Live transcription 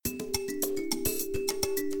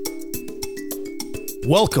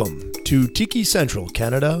Welcome to Tiki Central,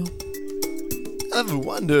 Canada. Ever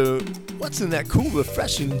wonder what's in that cool,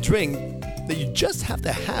 refreshing drink that you just have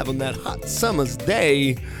to have on that hot summer's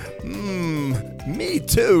day? Me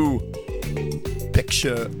too.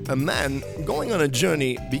 Picture a man going on a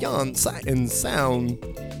journey beyond sight and sound.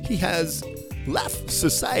 He has left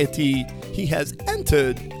society. He has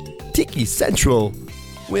entered Tiki Central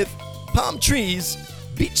with palm trees,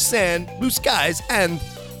 beach sand, blue skies, and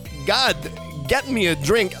God, get me a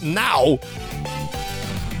drink now.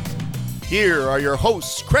 Here are your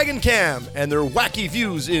hosts, Craig and Cam, and their wacky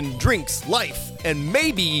views in drinks, life, and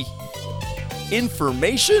maybe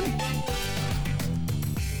information.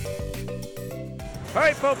 All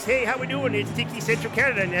right, folks. Hey, how we doing? It's Tiki Central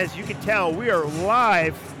Canada, and as you can tell, we are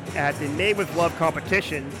live at the Made with Love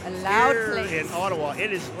competition A loud here place. in Ottawa.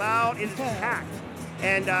 It is loud. It is packed.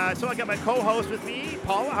 And so I got my co-host with me,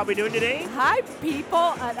 Paula. How we doing today? Hi, people.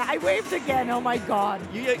 I waved again. Oh, my God.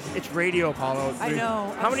 It's radio, Paula. I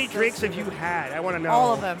know. How I'm many so drinks have sorry. you had? I want to know.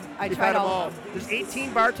 All of them. I You've tried had them all of them. There's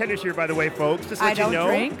 18 bartenders here, by the way, folks. Just to I let you don't know.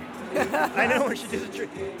 drink. I know she doesn't drink.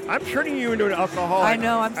 I'm turning you into an alcoholic. I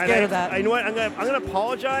know, I'm scared of that. I know what. I'm gonna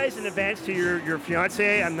apologize in advance to your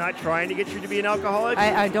fiance. I'm not trying to get you to be an alcoholic.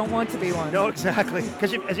 I don't want to be one. No, exactly.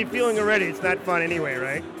 Because as you're feeling already, it's not fun anyway,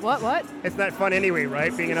 right? What? It's not fun anyway,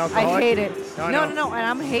 right? Being an alcoholic. I hate it. No. No. And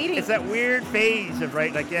I'm hating It's that weird phase of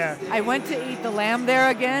right, like yeah. I went to eat the lamb there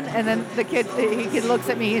again, and then the kid looks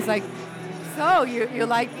at me. He's like, "So you're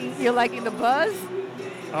liking the buzz?"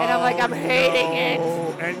 And I'm like, "I'm hating it."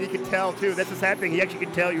 And you can tell too. That's the sad thing. He actually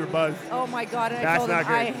could tell you were buzzed. Oh my God! And I That's told him not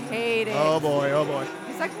good. I hate it. Oh boy.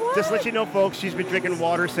 He's like, "What?" Just to let you know, folks, she's been drinking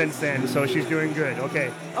water since then, so she's doing good.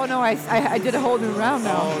 Okay. Oh no, I did a whole new round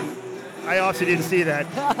now. Oh, I also didn't see that.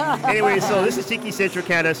 Anyway, so this is Tiki Central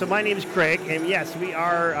Canada. So my name is Craig, and yes, we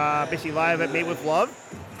are basically live at Made with Love.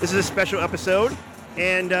 This is a special episode,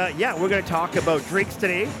 and we're going to talk about drinks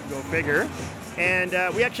today. Go figure. And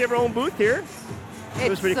we actually have our own booth here. It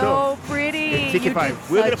was It's pretty so cool. pretty. It's Tiki You 5. did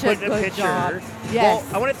We're going to such put in a good picture. job. Yes.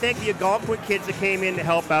 Well, I want to thank the Algonquin kids that came in to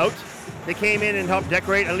help out. They came in and helped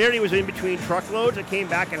decorate. I literally was in between truckloads. I came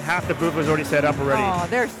back and half the booth was already set up already. Oh,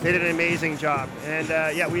 They did an amazing job.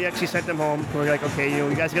 And we actually sent them home. We were like, okay,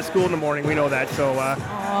 you guys got school in the morning. We know that. So,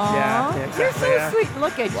 Aw, exactly, you're so yeah. sweet.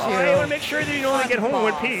 Look at Well, you. I want to make sure that they get home in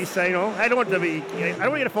one Boss. piece. I don't want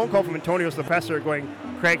to get a phone call from Antonio's professor going,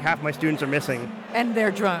 Craig, half my students are missing. And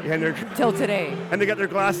they're drunk. And they're Till today. and they got their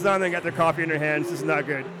glasses on, they got their coffee in their hands. This is not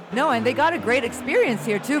good. No, and they got a great experience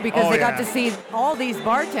here too because Oh, they yeah. got to see all these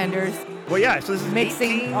bartenders. Well, yeah, so this is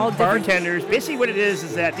Mixing 18 all different- bartenders. Basically what it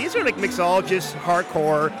is that these are like mixologists,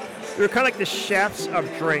 hardcore. They're kind of like the chefs of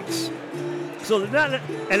drinks. So they're not,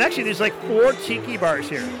 and actually there's like 4 tiki bars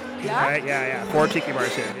here. Yeah? Right? Yeah. 4 tiki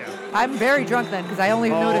bars here, yeah. I'm very drunk then because I only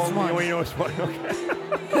noticed one. You only noticed one,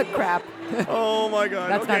 okay. Crap. Oh my God,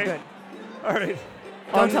 That's okay. not good. All right.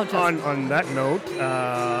 Don't tell Justin. On that note,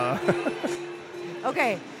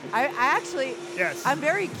 Okay, I actually, yes. I'm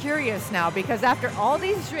very curious now because after all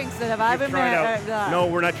these drinks that I've been Try it out. No,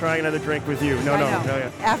 we're not trying another drink with you. No. I know.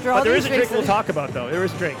 Yeah. After all But there these is a drink drinks we'll that- talk about, though. There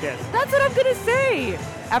is a drink, yes. That's what I'm going to say.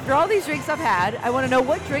 After all these drinks I've had, I want to know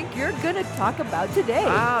what drink you're going to talk about today.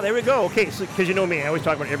 Ah, there we go. Okay, so because you know me, I always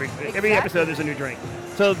talk about every Exactly. episode there's a new drink.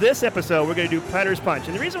 So this episode we're going to do Planter's Punch,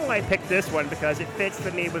 and the reason why I picked this one because it fits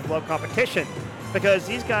the Made with Love competition, because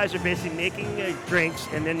these guys are basically making drinks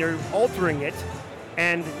and then they're altering it,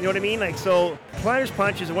 and you know what I mean? Like so, Planter's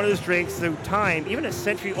Punch is one of those drinks through time, even a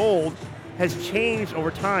century old, has changed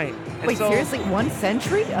over time. And Wait, so seriously? 1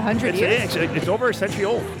 century? 100 years? It's over a century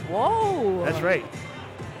old. Whoa. That's right.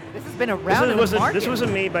 This has been around in the market. This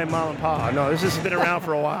wasn't made by Mom and Pa. No, this has been around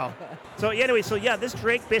for a while. So anyway, this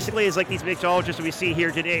drink basically is like these mixologists that we see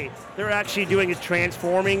here today. They're actually doing is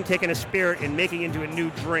transforming, taking a spirit and making it into a new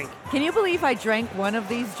drink. Can you believe I drank one of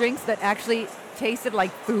these drinks that actually tasted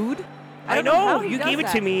like food? I don't know how know, he you does gave it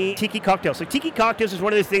that. to me, tiki cocktails. So tiki cocktails is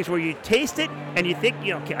one of those things where you taste it and you think,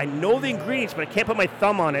 okay, I know the ingredients, but I can't put my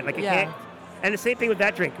thumb on it. Like I Yeah. can't. And the same thing with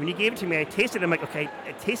that drink. When you gave it to me, I tasted it. I'm like, okay,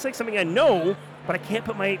 it tastes like something I know, but I can't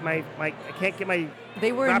put I can't get my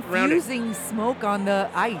They were wrap around it. infusing smoke on the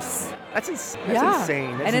ice. That's insane. That's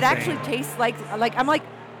and it insane. actually tastes like I'm like,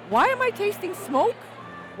 why am I tasting smoke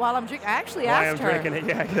while I'm drinking? I actually Why asked I'm her. drinking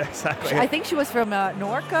it. Yeah, exactly. I think she was from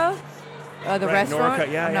Norca, the Right, restaurant.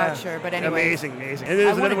 Norca, yeah, I'm yeah. not sure, but anyway. Amazing. And there's I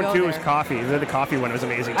wanna another one go too. Was there. coffee. The coffee one was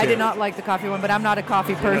amazing too. I did not like the coffee one, but I'm not a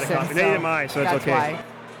coffee You're not a person. coffee- neither am I, so it's that's okay. Why.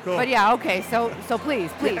 Cool. But yeah, okay. So please.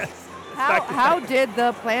 Yes. Back to How back. did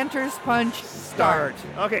the Planter's Punch start?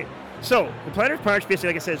 Okay. So the Planter's Punch, basically,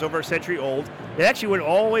 like I said, is over a century old. It actually went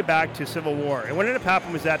all the way back to Civil War. And what ended up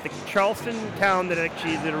happening was that the Charleston town that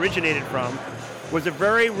it originated from, was a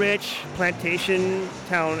very rich plantation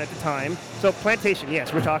town at the time. So plantation,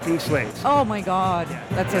 yes, we're talking slaves. Oh my God,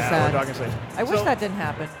 that's so sad. We're talking slaves. I wish So- that didn't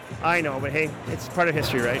happen. I know, but hey, it's part of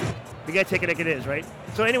history, right? We gotta take it like it is, right?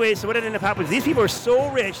 So anyway, so what ended up happening was these people are so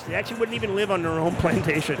rich they actually wouldn't even live on their own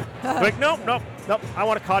plantation. Like, nope. I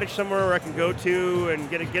want a cottage somewhere where I can go to and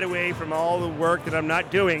get away from all the work that I'm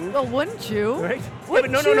not doing. Well, wouldn't you? Right? Yeah, but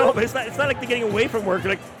Wouldn't no. you? But it's not like they're getting away from work.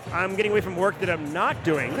 Like, I'm getting away from work that I'm not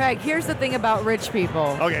doing. Craig, here's the thing about rich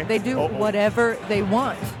people. Okay. They do Oh. whatever they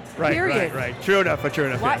want. Right, Period. right. True enough.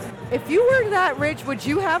 Why, Yeah. if you were that rich, would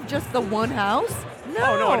you have just the one house?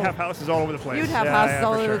 No. Oh no, I'd have houses all over the place. You'd have Yeah, houses yeah,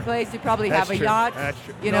 all for over sure. the place. You'd probably That's have a true. yacht. That's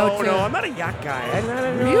true. You know, no, I'm not a yacht guy.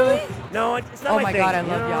 Really? No, it's not Oh my my thing. God, I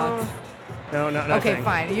love yachts. No, not Okay, thing.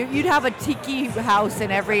 fine. You'd have a tiki house in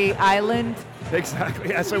every island. Exactly.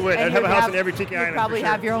 Yes, I would. and I'd have a you'd house in every tiki You'd island. probably for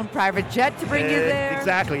sure. have your own private jet to bring you there.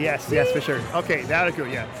 Exactly. Yes, for sure. Okay, that'll go.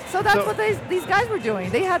 Yeah. So that's what these guys were doing.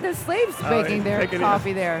 They had their slaves making their making it.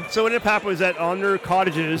 coffee there. So what ended up happening was that on their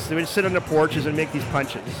cottages, they would sit on their porches and make these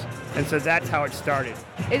punches, and so that's how it started.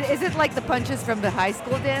 Is it like the punches from the high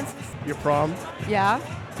school dances? Your prom? Yeah,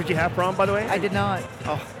 Did you have prom, by the way? I did not.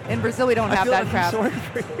 Oh, In Brazil, we don't I have feel that like crap. I'm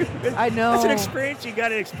sorry for you. I know. It's an experience you got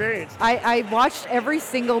to experience. I watched every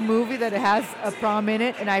single movie that has a prom in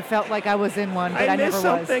it, and I felt like I was in one, but I never missed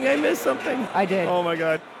something. I missed something. I did. Oh my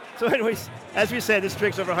God. So, anyways, as we said, this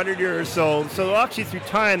drink's over 100 years. So actually, through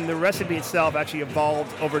time, the recipe itself actually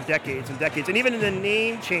evolved over decades and decades, and even the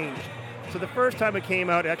name changed. So the first time it came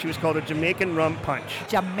out, it actually was called a Jamaican rum punch.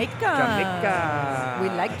 Jamaica. Jamaica. We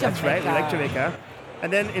like Jamaica. That's right. We like Jamaica.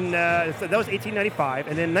 And then so that was 1895,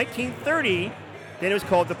 and then 1930, then it was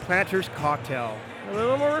called the Planter's Cocktail. A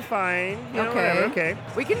little more refined. You know, whatever, okay.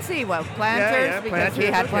 We can see planters because he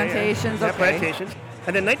had plantations. Yeah, Okay. plantations.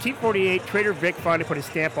 And then 1948, Trader Vic finally put a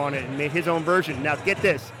stamp on it and made his own version. Now get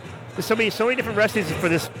this. There's so many different recipes for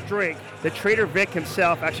this drink that Trader Vic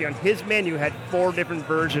himself, actually on his menu, had 4 different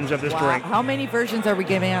versions of this drink. How many versions are we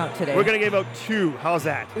giving out today? We're going to give out 2. How's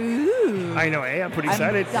that? Ooh. I know, I'm pretty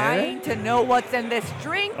excited. I'm dying to know what's in this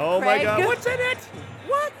drink. Oh Craig. my God, what's in it?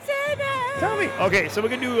 What's in it? Tell me. Okay, so we're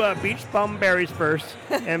going to do beach bum berries first.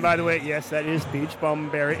 And by the way, yes, that is beach bum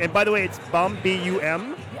berry. And by the way, it's bum,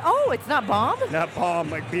 B-U-M, Oh, it's not bomb? not bomb,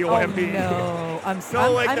 like Oh, B-O-M-B. no. I'm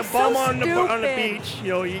No, like I'm the so bum on the stupid. beach. You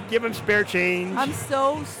know, you give him spare change. I'm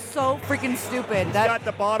so freaking stupid. He's got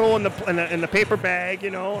the bottle in the paper bag. You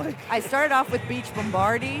know, like I started off with Beach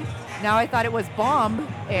Bombardi. Now I thought it was Bomb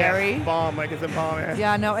Airy. yeah, bomb, like it's a bomb. Yeah.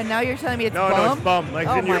 Yeah, no, and now you're telling me it's No, bum? no, it's bum, like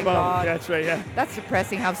Oh it's in your my bum. God. Yeah, that's right. Yeah. That's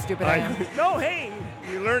depressing how stupid I am. No, hey,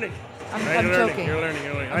 you're learning. I'm Right, you're joking. learning.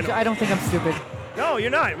 You're learning. I know. I don't think I'm stupid. No, you're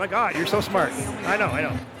not. My God, you're so smart. I know.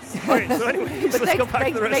 All right, so anyways, But let's go back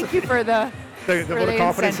to the rest thank you for the the for vote the of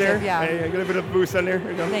confidence there. incentive, yeah. Hey, a little bit of boost on there.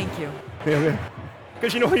 There you go. thank you. Yeah.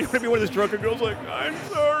 Because you know you're gonna be one of those drunken girls like, I'm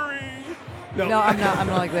sorry. No, I'm not. I'm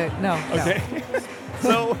not like that. No. Okay.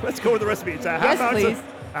 So let's go with the recipe. It's a half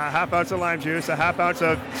ounce of lime juice, a half ounce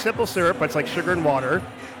of simple syrup, but it's like sugar and water,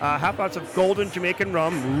 a half ounce of golden Jamaican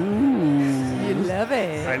rum. Ooh. You love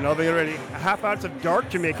it. I know they're already. A half ounce of dark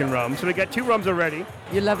Jamaican rum. So we got 2 rums already.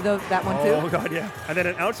 You love that one Oh too? God, yeah. And then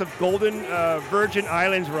an ounce of golden Virgin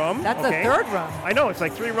Islands rum. That's okay. the 3rd rum. I know, it's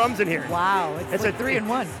like 3 rums in here. Wow, it's like 3 in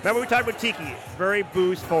 1. Remember we talked about tiki? Very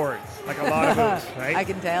booze forward, like a lot of booze, right? I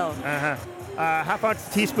can tell. Half ounce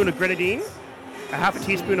teaspoon of grenadine, a half a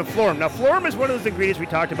teaspoon of florum. Now, florum is one of those ingredients we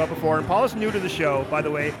talked about before, and Paul is new to the show, by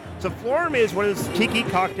the way. So florum is one of those tiki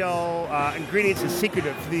cocktail ingredients that's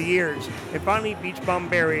secretive for the years. And finally, Beach Bum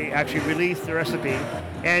Berry actually released the recipe.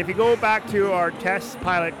 And if you go back to our test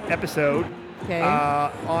pilot episode, Okay.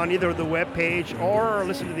 on either the web page or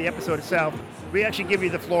listen to the episode itself, we actually give you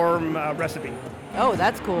the florum recipe. Oh,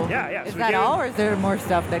 that's cool. Yeah. Is So that we do- all, or is there more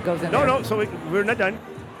stuff that goes in there? No, so we're not done.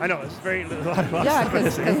 I know, it's a lot of Yeah, stuff in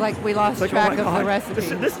this. because like we lost It's like, track oh my of God, the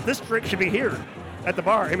recipe. This drink should be here at the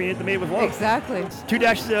bar. I mean, it's made with love. Exactly. 2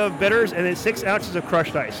 dashes of bitters and then 6 ounces of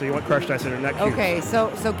crushed ice. So you want crushed ice in there, not cubes. Okay, so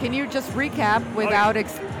can you just recap without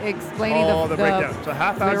explaining All the the breakdown. So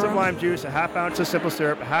half ounce of clear lime juice, a half ounce of simple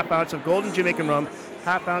syrup, a half ounce of golden Jamaican rum,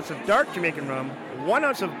 half ounce of dark Jamaican rum, 1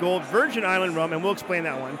 ounce of gold Virgin Island rum, and we'll explain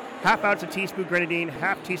that one. Half ounce of teaspoon grenadine,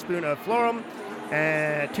 half teaspoon of florum,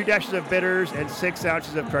 and 2 dashes of bitters, and 6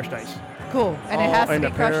 ounces of crushed ice. Cool, and it All has to in be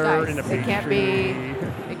the crushed pear, ice. in the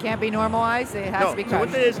It can't be normal ice. It has to be so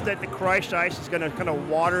crushed. what it is that the crushed ice is going to kind of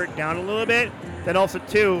water it down a little bit. Then also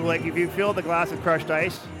too, like if you fill the glass with crushed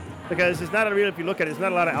ice, because it's not a real. If you look at it, it's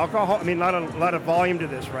not a lot of alcohol. I mean, not a lot of volume to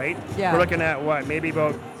this, right? Yeah. We're looking at what, maybe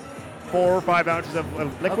about 4 or 5 ounces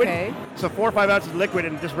of liquid. Okay. So 4 or 5 ounces of liquid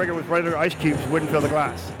and just regular with regular ice cubes wouldn't fill the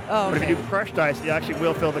glass. Oh, But if okay. you do crushed ice, it actually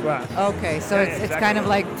will fill the glass. Okay, so Yeah, it's exactly. kind of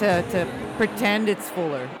like to pretend it's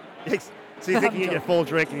fuller. So you think you I'm get a full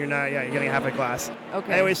drink and you're not, you're getting half a glass.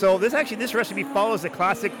 Okay. Anyway, so this recipe follows the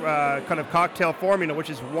classic kind of cocktail formula, which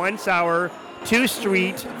is 1 sour, 2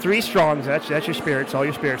 sweet, 3 strongs. That's your spirits, all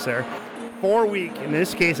your spirits there. 4 weak. In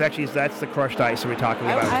this case, actually, that's the crushed ice that we're talking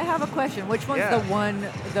about. I have a question. Which one's Yeah.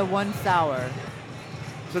 the one sour?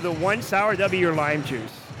 So the 1 sour, that'll be your lime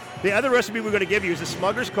juice. The other recipe we're going to give you is the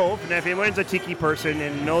Smuggler's Cove. And if anyone's a tiki person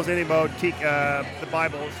and knows anything about the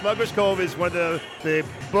Bible, Smuggler's Cove is one of the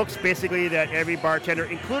books basically that every bartender,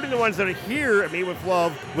 including the ones that are here at Made with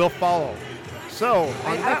Love, will follow. So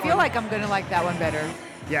on I that feel one- like I'm going to like that one better.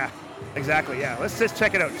 Yeah, exactly. Yeah, let's just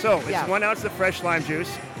check it out. So it's Yeah. 1 ounce of fresh lime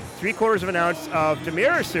juice, 3/4 of an ounce of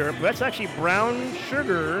Demerara syrup. That's actually brown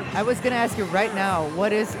sugar. I was going to ask you right now,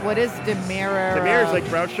 what is Demerara? Demerara is like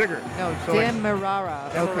brown sugar. No, So like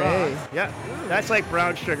Demerara. Demerara. Okay. Yeah, that's like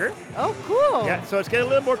brown sugar. Oh, cool. Yeah, so it's got a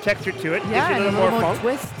little more texture to it. Yeah, gives and you a little more funk.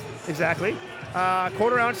 twist. Exactly.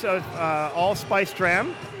 1/4 ounce of allspice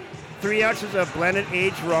dram, 3 ounces of blended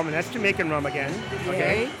aged rum, and that's Jamaican rum again.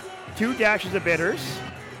 Okay. 2 dashes of bitters.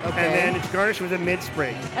 Okay. And then it's garnished with a mint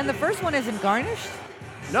sprig. And the first one isn't garnished?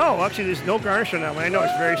 No, actually, there's no garnish on that one. I know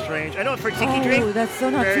it's very strange. I know for a tiki drink. Oh, that's so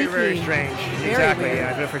not very, tiki. very strange. Very Exactly, weird.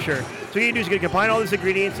 yeah, for sure. So what you do is you're going to combine all these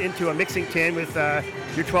ingredients into a mixing tin with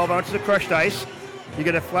your 12 ounces of crushed ice. You're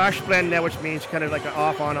going to flash blend that, which means kind of like an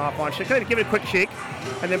off on. So kind of give it a quick shake,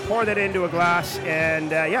 and then pour that into a glass, and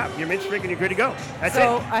your mint drink, and you're good to go. That's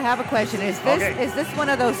So it. I have a question. Is this one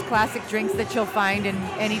of those classic drinks that you'll find in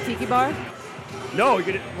any tiki bar? No,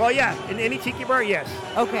 in any tiki bar, yes.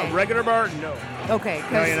 Okay. A regular bar, no. Okay, No,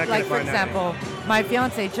 because you're not like gonna for find that. example, my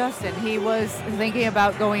fiance Justin, he was thinking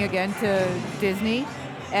about going again to Disney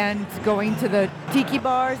and going to the tiki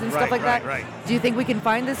bars and stuff Right, like right, that. right. Do you think we can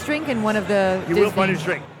find this drink in one of the You Disney? will find his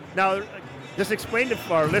drink. Now, just explain to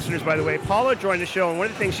our listeners, by the way, Paula joined the show, and one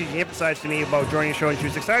of the things she emphasized to me about joining the show and she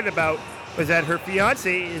was excited about was that her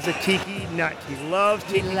fiance is a tiki nut. He loves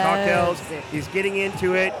tiki loves cocktails. it. He's getting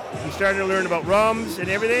into it. He's starting to learn about rums and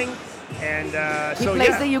everything. And He so, plays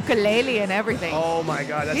yeah. the ukulele and everything. Oh, my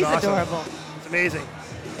God, that's He's awesome. adorable. It's amazing.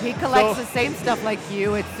 He collects So- the same stuff like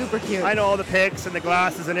you. It's super cute. I know all the picks and the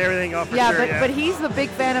glasses and everything. Oh, for Yeah, sure, but he's a big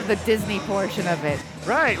fan of the Disney portion of it.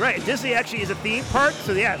 Right. Disney actually is a theme park,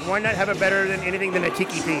 so yeah, why not have it better than anything than a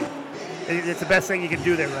tiki theme? It's the best thing you can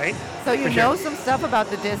do there, right? So you For sure. know some stuff about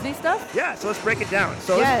the Disney stuff? Yeah, so let's break it down.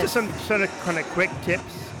 So Yes. this is just some sort of kind of quick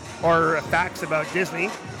tips or facts about Disney.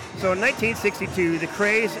 So in 1962, the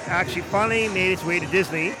craze actually finally made its way to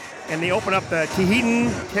Disney, and they opened up the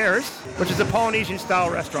Tahitian Terrace, which is a Polynesian-style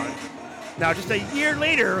restaurant. Now, just a year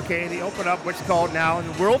later, they open up what's called now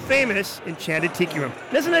the world-famous Enchanted Tiki Room.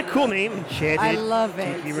 Isn't that a cool name? Enchanted I love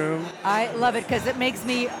it. Tiki Room. I love it because it makes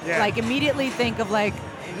me Yeah. immediately think of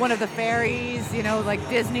one of the fairies, like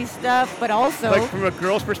Disney stuff, but also Like from a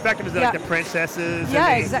girl's perspective, is it like the princesses? and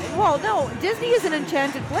yeah, the- exactly. Well, no, Disney is an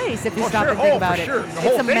enchanted place if you Oh, stop sure. and think Oh, about for it. sure. The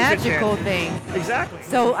whole It's a thing's magical enchanted. thing. Exactly.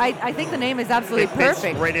 So I think the name is absolutely It fits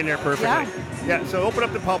perfect. right in there perfectly. Yeah, so open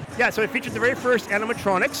up the pub. Yeah, so it features the very first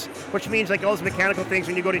animatronics, which means like all those mechanical things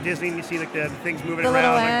when you go to Disney and you see like the things moving The around,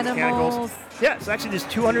 little like animals. mechanicals. Yeah, so actually there's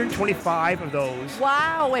 225 of those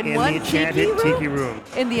Wow, in in one the Enchanted tiki room? Room.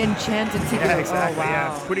 In the enchanted tiki Yeah, room. exactly. Oh, wow.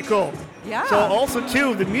 Yeah, pretty cool. Yeah. So also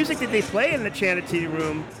too, the music that they play in the Enchanted Tiki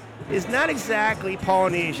Room is not exactly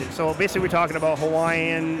Polynesian. So basically we're talking about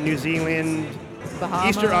Hawaiian, New Zealand,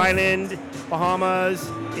 Bahamas. Easter Island, Bahamas.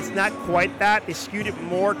 It's not quite that. They skewed it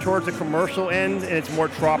more towards the commercial end, and it's more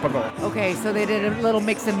tropical. Okay, so they did a little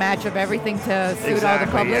mix and match of everything to suit all the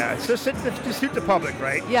public. Yeah. So to suit the public,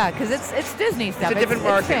 right? Yeah, because it's Disney stuff. It's a different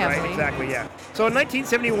market, family. right? Exactly, yeah. So in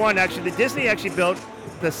 1971, actually, the Disney actually built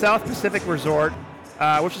the South Pacific Resort,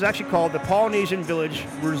 which is actually called the Polynesian Village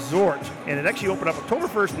Resort. And it actually opened up October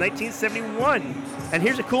 1st, 1971. And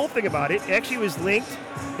here's a cool thing about it. It actually was linked,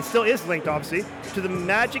 it still is linked, obviously, to the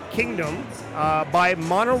Magic Kingdom by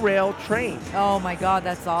monorail train. Oh my God,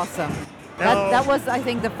 that's awesome. Now- That was, I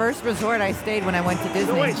think, the first resort I stayed when I went to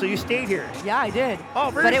Disney. No way, so you stayed here? Yeah, I did. Oh,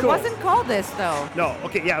 very But it cool. wasn't called this though. No,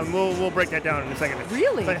 okay, yeah, we'll break that down in a second.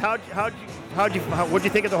 Really? But what'd you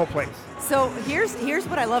think of the whole place? So here's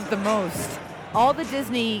what I love the most. All the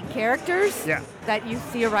Disney characters Yeah. that you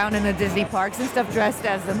see around in the Disney parks and stuff dressed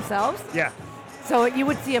as themselves. Yeah. So you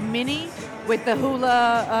would see a Minnie with the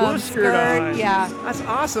hula, Hula skirt on. yeah, That's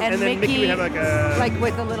awesome. and then Mickey would have like a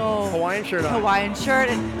with a little Hawaiian shirt on. Hawaiian shirt,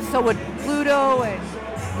 and so would Pluto and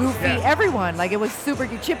Goofy, Yeah. everyone. Like, it was super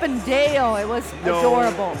cute. Chip and Dale, it was No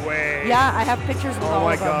adorable. way. Yeah, I have pictures with Oh all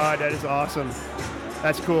my of them. God, that is awesome.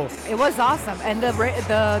 That's cool. It was awesome. And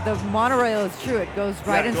the monorail is true. It goes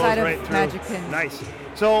right Yeah, it inside goes right of through. Magic Kingdom. Nice.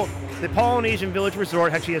 So the Polynesian Village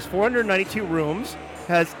Resort actually has 492 rooms,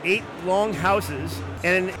 has 8 long houses,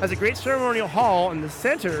 and has a great ceremonial hall in the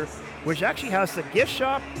center, which actually has a gift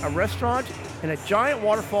shop, a restaurant, and a giant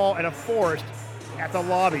waterfall and a forest at the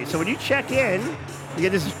lobby. So when you check in, you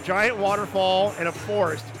get this giant waterfall and a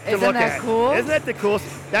forest to Isn't look that at. cool? Isn't that the coolest?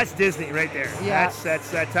 That's Disney right there. Yeah.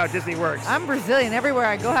 That's how Disney works. I'm Brazilian. Everywhere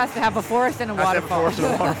I go has to have a forest and a Has to have a waterfall. forest and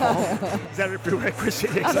a waterfall. Is that a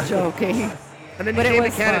prerequisite? I'm joking. And then But you it came to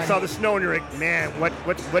was Canada, fun. saw the snow, and you're like, man,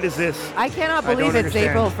 what is this? I cannot I don't believe it's understand.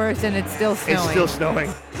 April 1st and it's still snowing. It's still snowing.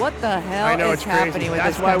 What the hell I know, is it's crazy. happening with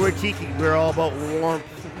That's this why country? we're tiki. We're all about warmth.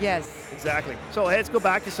 Yes. Exactly. So let's go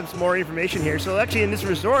back to some more information here. So actually in this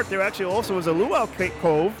resort, there actually also was a luau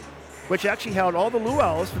cove, which actually held all the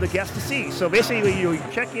luau's for the guests to see. So basically you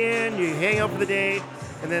check in, you hang out for the day,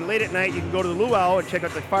 and then late at night you can go to the luau and check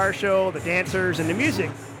out the fire show, the dancers, and the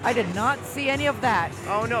music. I did not see any of that.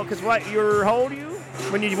 Oh no, because what, how old are you?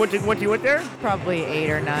 When you went there? Probably 8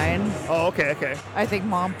 or 9. Oh, okay. I think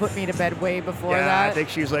Mom put me to bed way before Yeah, that. I think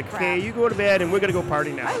she was like, Crap. okay, you go to bed and we're going to go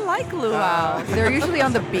party now. I like luau. They're usually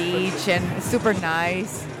on the beach and super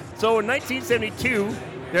nice. So in 1972,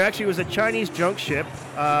 there actually was a Chinese junk ship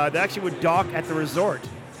that actually would dock at the resort.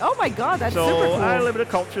 Oh my God, that's So super cool. a little bit of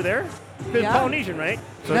culture there. It's Yeah. Polynesian, right?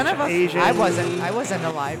 So None it's of us. Asian. I wasn't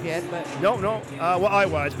alive yet, but No. Well, I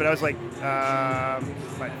was, but I was like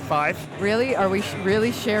 5. really, are we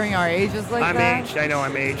really sharing our ages like I'm that? aged. I know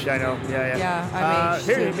I'm aged. I know. Yeah. Yeah, I'm aged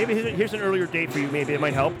too. Maybe here's an earlier date for you. Maybe it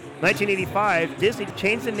might help. 1985, Disney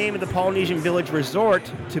changed the name of the Polynesian Village Resort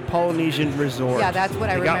to Polynesian Resort. Yeah, that's what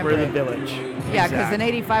I They got rid of the remember. village. Yeah, because Exactly. in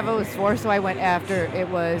 '85 I was 4, so I went after it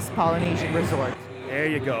was Polynesian Resort There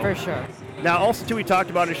you go. for sure. Now, also, too, we talked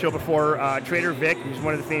about in the show before, Trader Vic, who's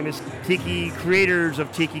one of the famous tiki creators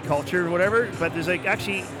of tiki culture or whatever. But there's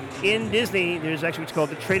actually, in Disney, there's actually what's called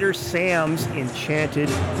the Trader Sam's Enchanted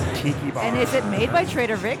Tiki Bar. And is it made by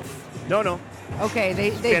Trader Vic's? No. Okay, they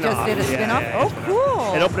just Spin-off. did a Yeah, spin-off. yeah, Oh, spin-off.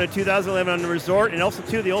 cool. It opened in 2011 on the resort, and also,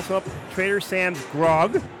 too, they also opened Trader Sam's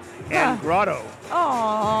Grog and Huh. Grotto.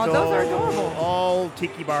 Oh, So, those are adorable. All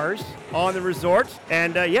tiki bars on the resort.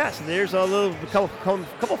 And yes, there's a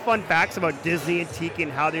couple fun facts about Disney and tiki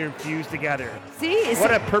and how they're infused together. See,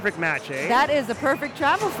 What a perfect match, eh? that is a perfect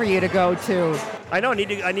travel for you to go to. I know. I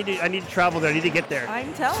need to travel there. I need to get there.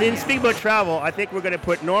 I'm telling Since you. speaking about travel, I think we're going to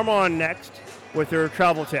put Norma on next with her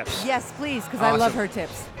travel tips. Yes, please, because I love Awesome. her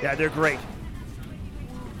tips. Yeah, they're great.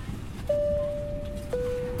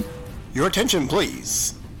 Your attention,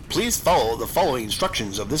 please. Please follow the following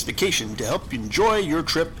instructions of this vacation to help you enjoy your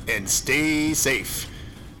trip and stay safe.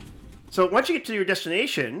 So once you get to your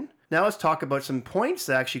destination, now let's talk about some points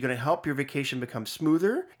that are actually going to help your vacation become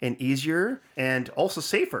smoother and easier and also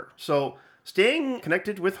safer. So staying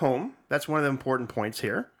connected with home, that's one of the important points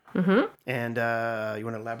here. Mm-hmm. And you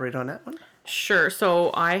want to elaborate on that one? Sure.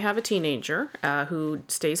 So I have a teenager who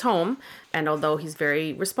stays home, and although he's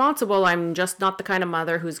very responsible, I'm just not the kind of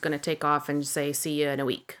mother who's going to take off and say, see you in a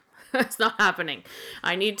week. It's not happening.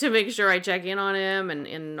 I need to make sure I check in on him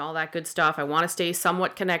and all that good stuff. I want to stay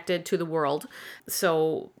somewhat connected to the world.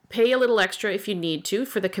 So pay a little extra if you need to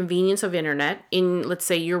for the convenience of internet in, let's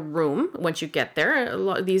say, your room once you get there.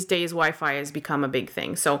 These days, Wi-Fi has become a big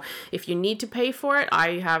thing. So if you need to pay for it,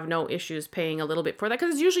 I have no issues paying a little bit for that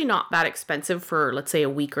because it's usually not that expensive for, let's say, a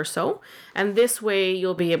week or so. And this way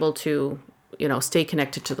you'll be able to stay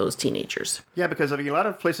connected to those teenagers. Yeah, because a lot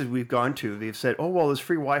of places we've gone to, they've said, oh, well, there's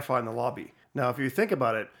free Wi-Fi in the lobby. Now, if you think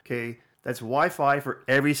about it, okay, that's Wi-Fi for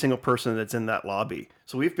every single person that's in that lobby.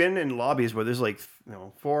 So we've been in lobbies where there's 400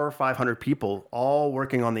 or 500 people all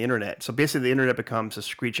working on the internet. So basically the internet becomes a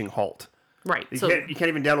screeching halt. Right. You can't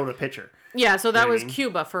even download a picture. Yeah, so that You know what was I mean?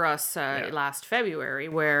 Cuba for us last February,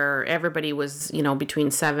 where everybody was,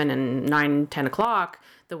 between 7 and 9, 10 o'clock.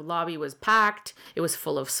 The lobby was packed. It was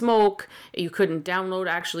full of smoke. You couldn't download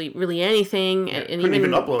actually really anything. Yeah, and couldn't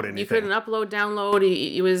even upload anything. You couldn't upload, download.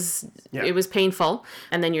 It was painful.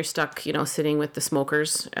 And then you're stuck, sitting with the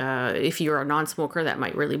smokers. If you're a non-smoker, that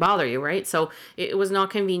might really bother you, right? So it was not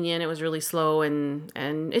convenient. It was really slow, and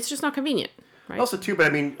it's just not convenient. Right. Also, too,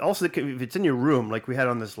 but also if it's in your room, like we had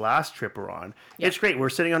on this last trip we're on, it's great. We're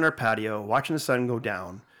sitting on our patio, watching the sun go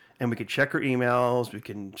down, and we can check our emails, we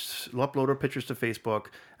can upload our pictures to Facebook,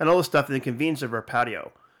 and all the stuff in the convenience of our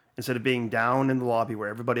patio, instead of being down in the lobby where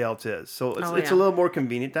everybody else is. So it's a little more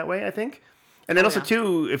convenient that way, I think. And then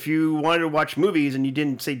too, if you wanted to watch movies and you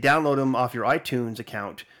didn't, say, download them off your iTunes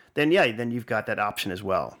account, then you've got that option as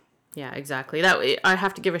well. Yeah, exactly. I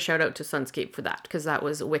have to give a shout out to Sunscape for that, because that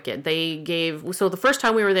was wicked. They gave, so the first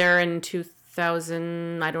time we were there in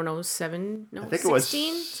 2000, I don't know, 16,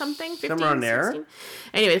 something, 15, somewhere on there. 16.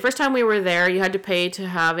 Anyway, the first time we were there, you had to pay to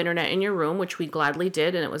have internet in your room, which we gladly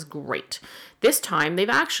did, and it was great. This time, they've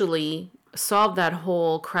actually solved that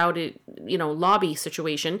whole crowded, lobby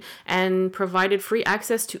situation and provided free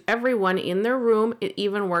access to everyone in their room. It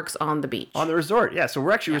even works on the beach. On the resort, yeah. So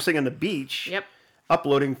we're sitting on the beach. Yep.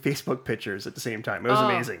 Uploading Facebook pictures at the same time. It was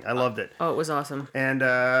amazing. I loved it. Oh, it was awesome. And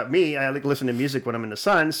I like listen to music when I'm in the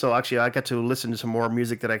sun. So actually, I got to listen to some more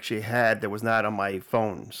music that I actually had that was not on my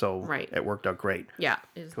phone. So it worked out great. Yeah,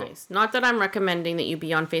 it was nice. Not that I'm recommending that you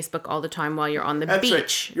be on Facebook all the time while you're on the beach.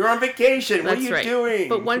 Right. You're on vacation. What are you doing?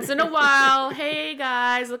 But once in a while, hey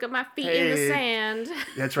guys, look at my feet in the sand.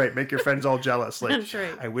 That's right. Make your friends all jealous. Like, that's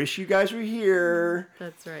right. I wish you guys were here.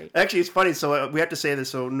 That's right. Actually, it's funny. So we have to say this.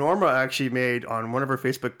 So Norma actually made on one of her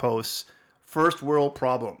Facebook posts, first world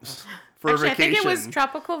problems for vacation. I think it was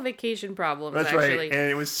tropical vacation problems. That's right,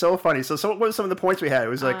 and it was so funny. So what were some of the points we had? It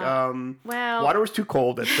was like, water was too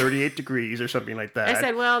cold at 38 degrees or something like that. I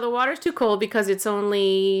said, well, the water's too cold because it's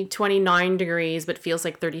only 29 degrees, but feels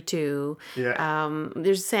like 32. Yeah.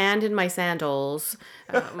 There's sand in my sandals.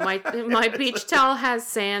 My beach towel has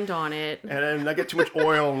sand on it. And then I get too much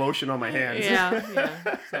oil and lotion on my hands. Yeah.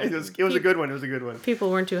 So it was a good one. It was a good one.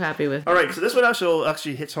 People weren't too happy with it. All right, so this one also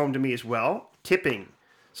actually hits home to me as well. Tipping.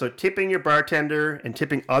 So tipping your bartender and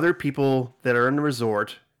tipping other people that are in the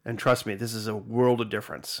resort. And trust me, this is a world of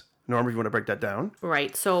difference. Norma, if you want to break that down.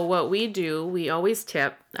 Right. So what we do, we always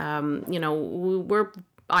tip.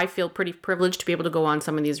 I feel pretty privileged to be able to go on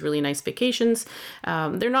some of these really nice vacations.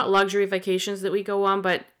 They're not luxury vacations that we go on,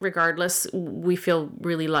 but regardless, we feel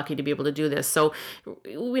really lucky to be able to do this. So,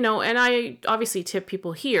 and I obviously tip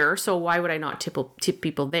people here, so why would I not tip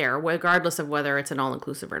people there, regardless of whether it's an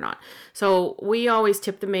all-inclusive or not? So we always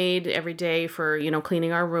tip the maid every day for,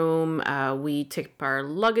 cleaning our room. We tip our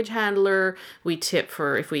luggage handler. We tip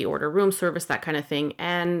for if we order room service, that kind of thing.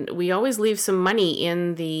 And we always leave some money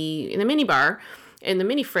in the mini bar, in the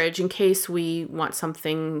mini fridge, in case we want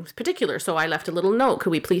something particular. So I left a little note.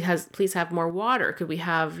 Could we please have more water? Could we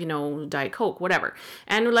have, Diet Coke, whatever?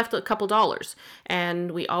 And we left a couple dollars.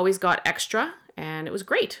 And we always got extra, and it was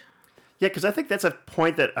great. Yeah, because I think that's a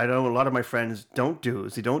point that I know a lot of my friends don't do,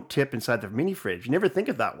 is they don't tip inside the mini fridge. You never think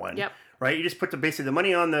of that one. Yep. Right? You just put basically the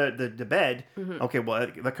money on the bed. Mm-hmm. Okay, well,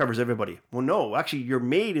 that covers everybody. Well, no, actually, your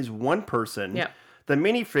maid is one person. Yep. The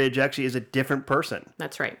mini fridge actually is a different person.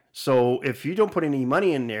 That's right. So if you don't put any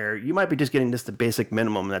money in there, you might be just getting just the basic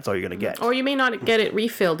minimum, and that's all you're going to get. Or you may not get it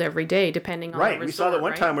refilled every day, depending on the resort. Right. We saw that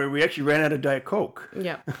one time where we actually ran out of Diet Coke.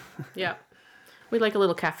 Yeah. Yeah. We like a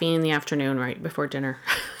little caffeine in the afternoon, right, before dinner.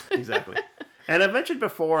 Exactly. And I've mentioned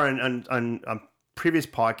before on previous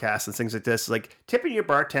podcasts and things like this, like tipping your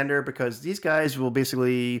bartender, because these guys will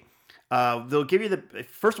basically... they'll give you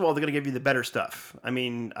first of all, they're going to give you the better stuff. I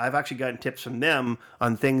mean, I've actually gotten tips from them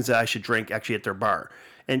on things that I should drink actually at their bar.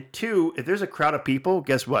 And two, if there's a crowd of people,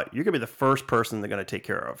 guess what? You're going to be the first person they're going to take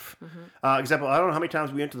care of. Mm-hmm. Example, I don't know how many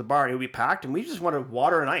times we went to the bar and it would be packed and we just wanted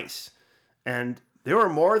water and ice. And they were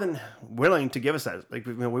more than willing to give us that. Like,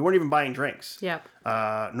 we weren't even buying drinks. Yeah.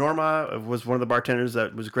 Norma was one of the bartenders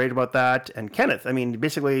that was great about that. And Kenneth, I mean,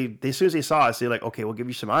 basically, as soon as they saw us, they're like, okay, we'll give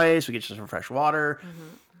you some ice, we'll get you some fresh water.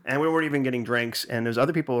 Mm-hmm. And we weren't even getting drinks, and there's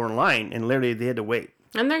other people who were in line, and literally they had to wait.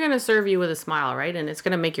 And they're going to serve you with a smile, right? And it's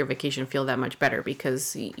going to make your vacation feel that much better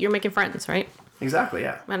because you're making friends, right? Exactly,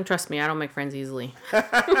 yeah. And trust me, I don't make friends easily.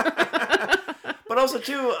 But also,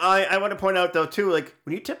 too, I want to point out, though, too, like,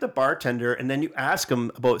 when you tip the bartender and then you ask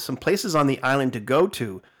them about some places on the island to go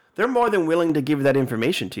to, they're more than willing to give that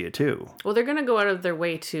information to you, too. Well, they're going to go out of their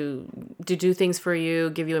way to do things for you,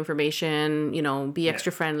 give you information, be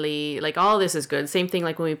extra friendly. Like, all this is good. Same thing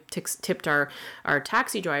like when we tipped our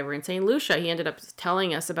taxi driver in St. Lucia. He ended up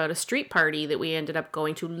telling us about a street party that we ended up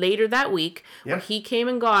going to later that week, where he came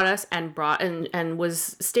and got us and brought and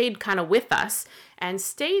stayed kind of with us and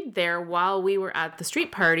stayed there while we were at the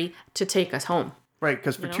street party to take us home. Right,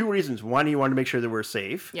 because for two reasons. One, he wanted to make sure that we're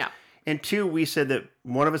safe. Yeah. And two, we said that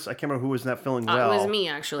one of us, I can't remember who was not feeling well. It was me,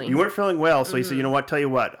 actually. You weren't feeling well, so he said, you know what, tell you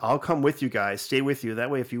what, I'll come with you guys, stay with you. That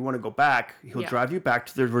way, if you want to go back, he'll drive you back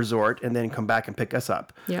to the resort and then come back and pick us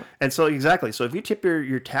up. Yeah. And so, exactly. So if you tip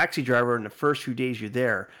your taxi driver in the first few days you're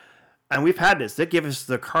there, and we've had this, they give us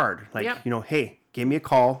the card. Like, hey, give me a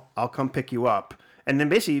call, I'll come pick you up. And then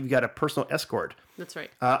basically, you've got a personal escort. That's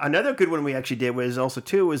right. Another good one we actually did was also,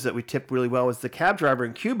 too, is that we tipped really well was the cab driver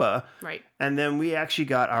in Cuba. Right. And then we actually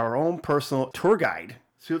got our own personal tour guide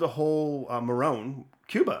through the whole Morón,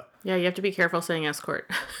 Cuba. Yeah, you have to be careful saying escort.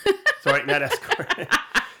 Sorry, not escort.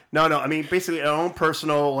 No, I mean, basically our own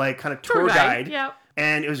personal, like, kind of tour guide. Yeah.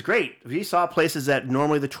 And it was great. We saw places that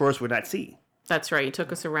normally the tourists would not see. That's right. He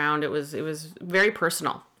took us around. It was very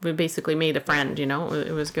personal. We basically made a friend, you know.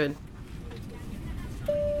 It was good.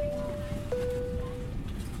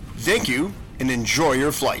 Thank you, and enjoy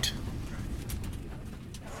your flight.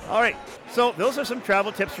 All right. So those are some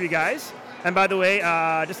travel tips for you guys. And by the way,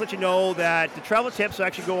 just let you know that the travel tips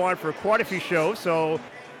actually go on for quite a few shows. So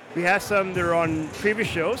we have some that are on previous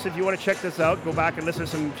shows. If you want to check this out, go back and listen to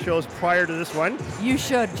some shows prior to this one. You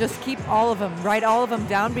should just keep all of them, write all of them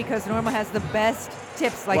down, because Norma has the best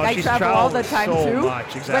tips. Like, Well, I she's travel all the traveled time so too,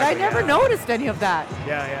 much, but I exactly, never yeah. noticed any of that.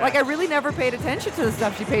 Yeah. Like, I really never paid attention to the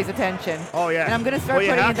stuff she pays attention. Oh, yeah. And I'm going to start Well, you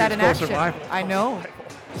putting have to. that in It's called action. survival. I know.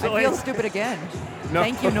 So I feel it's- stupid again. No.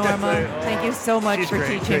 Thank you, Norma. Thank you so much She's for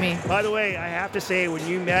great, teaching great. me. By the way, I have to say, when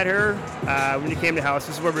you met her, when you came to the house,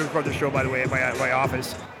 this is where we record the show, by the way, at my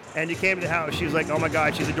office. And you came to the house, she was like, oh my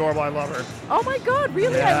God, she's adorable, I love her. Oh my God,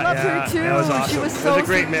 really? Yeah, I loved yeah, her too. that was awesome. She was It so was a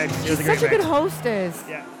great mix. It was She's a great such a good mix. hostess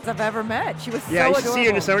Yeah. I've ever met. She was Yeah, so I used adorable. to see her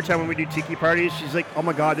in the summertime when we do tiki parties. She's like, oh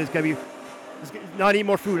my God, no, I need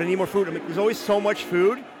more food. I need more food. I'm like, there's always so much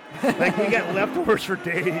food. Like, we get leftovers for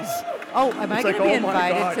days. Oh, am I It's going like, to be oh my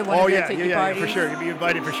invited God. to one of your tiki yeah, parties? for sure. You'll be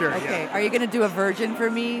invited for sure. Okay. Yeah. Are you going to do a virgin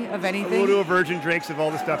for me of anything? We'll do a virgin drinks of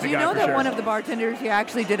all the stuff Do you you got know for that sure. one of the bartenders here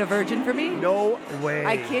actually did a virgin for me? No way.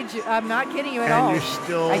 I kid you. I'm not kidding you at And all. you're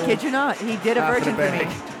still I kid you not. He did a half in virgin the for me.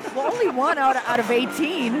 bag. Well, only one out of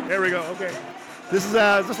 18. There we go. Okay. This is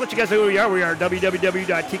just let you guys know who we are. We are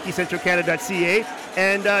www.tikicentralcanada.ca.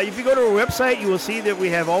 And if you go to our website, you will see that we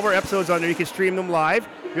have all of our episodes on there. You can stream them live.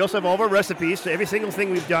 We also have all of our recipes, so every single thing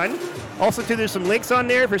we've done. Also, too, there's some links on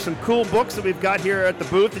there for some cool books that we've got here at the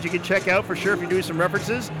booth that you can check out for sure if you're doing some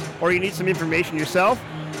references or you need some information yourself.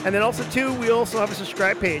 And then also, too, we also have a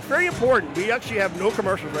subscribe page. Very important. We actually have no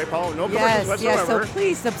commercials, right, Paul? No commercials whatsoever. So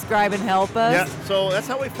please subscribe and help us. Yeah, so that's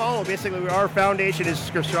how we follow. Basically, our foundation is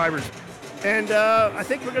subscribers. And I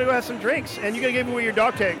think we're going to go have some drinks. And you're going to give away your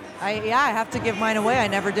dog tag. I have to give mine away. I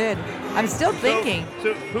never did. I'm still thinking.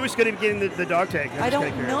 So who's going to be getting the dog tag? I'm I just kinda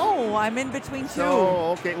don't curious. know. I'm in between two. So,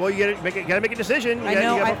 okay. Well, you got to make a decision. I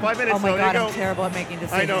know. You got about 5 minutes. Oh my so God, there you I'm go. terrible at making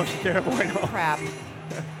decisions. I know. She's terrible. I know. Crap.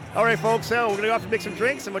 All right, folks. So we're going to go off and make some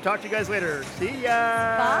drinks, and we'll talk to you guys later. See ya.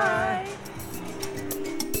 Bye.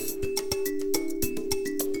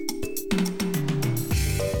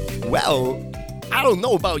 Well, I don't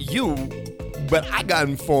know about you, but I got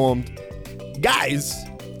informed. Guys,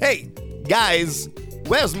 hey, guys,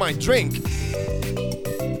 where's my drink?